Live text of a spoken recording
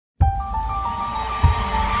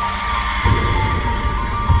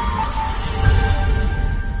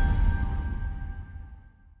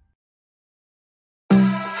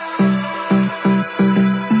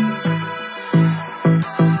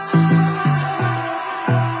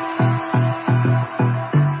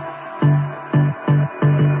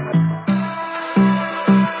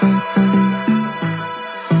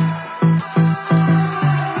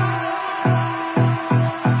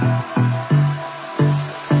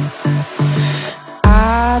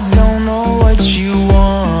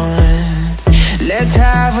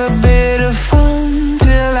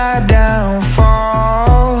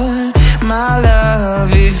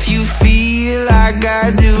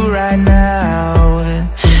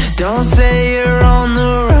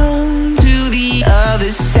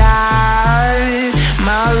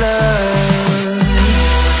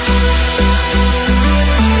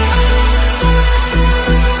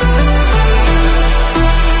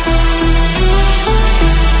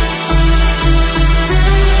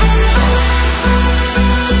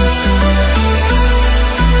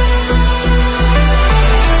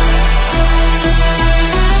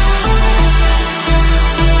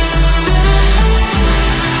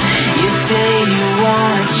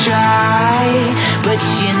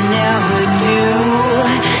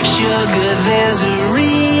Sugar, there's a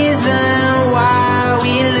reason why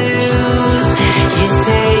we lose. You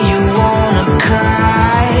say you wanna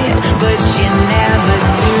cry, but you never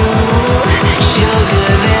do. Sugar,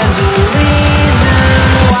 there's a reason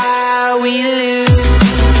why we lose.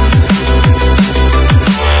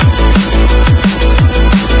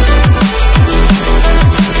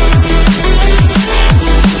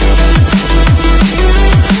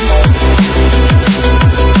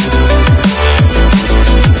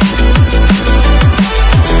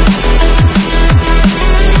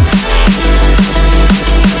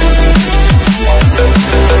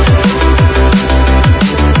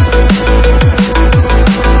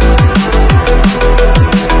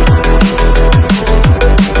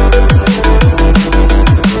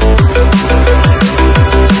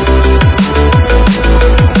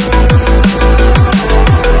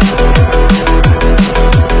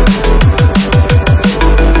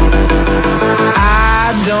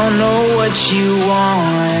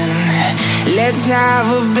 Let's have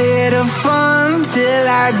a bit of fun till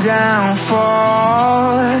I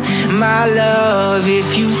downfall. My love,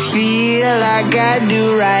 if you feel like I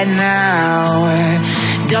do right now,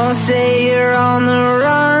 don't say you're on the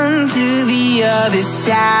run to the other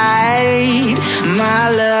side. My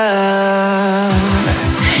love,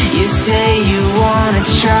 you say you wanna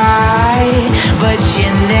try, but you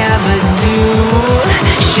never do.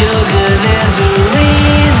 Sugar, there's a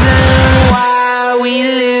reason why we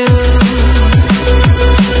lose.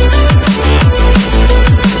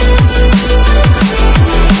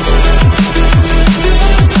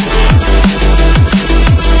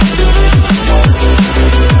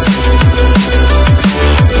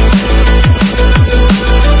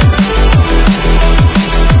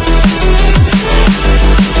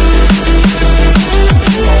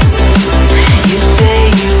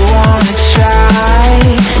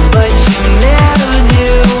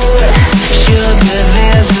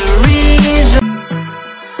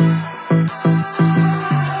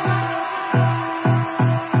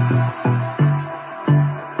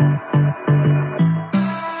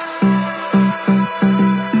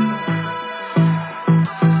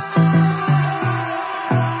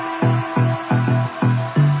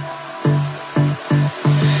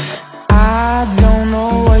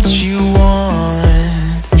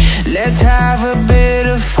 Let's have a bit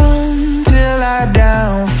of fun till I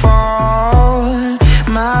downfall.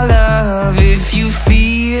 My love, if you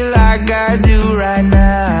feel like I do right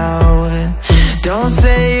now, don't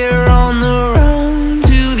say you're on the run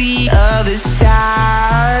to the other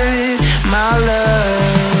side. My love,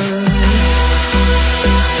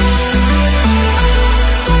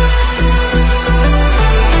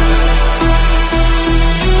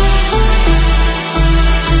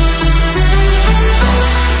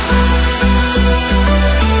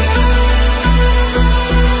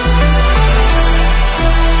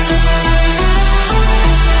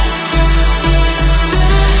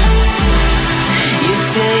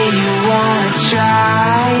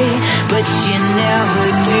 but you never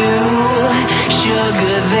do.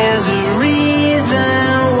 Sugar, there's a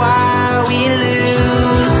reason why we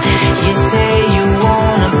lose. You say you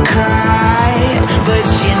wanna cry, but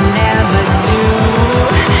you never do.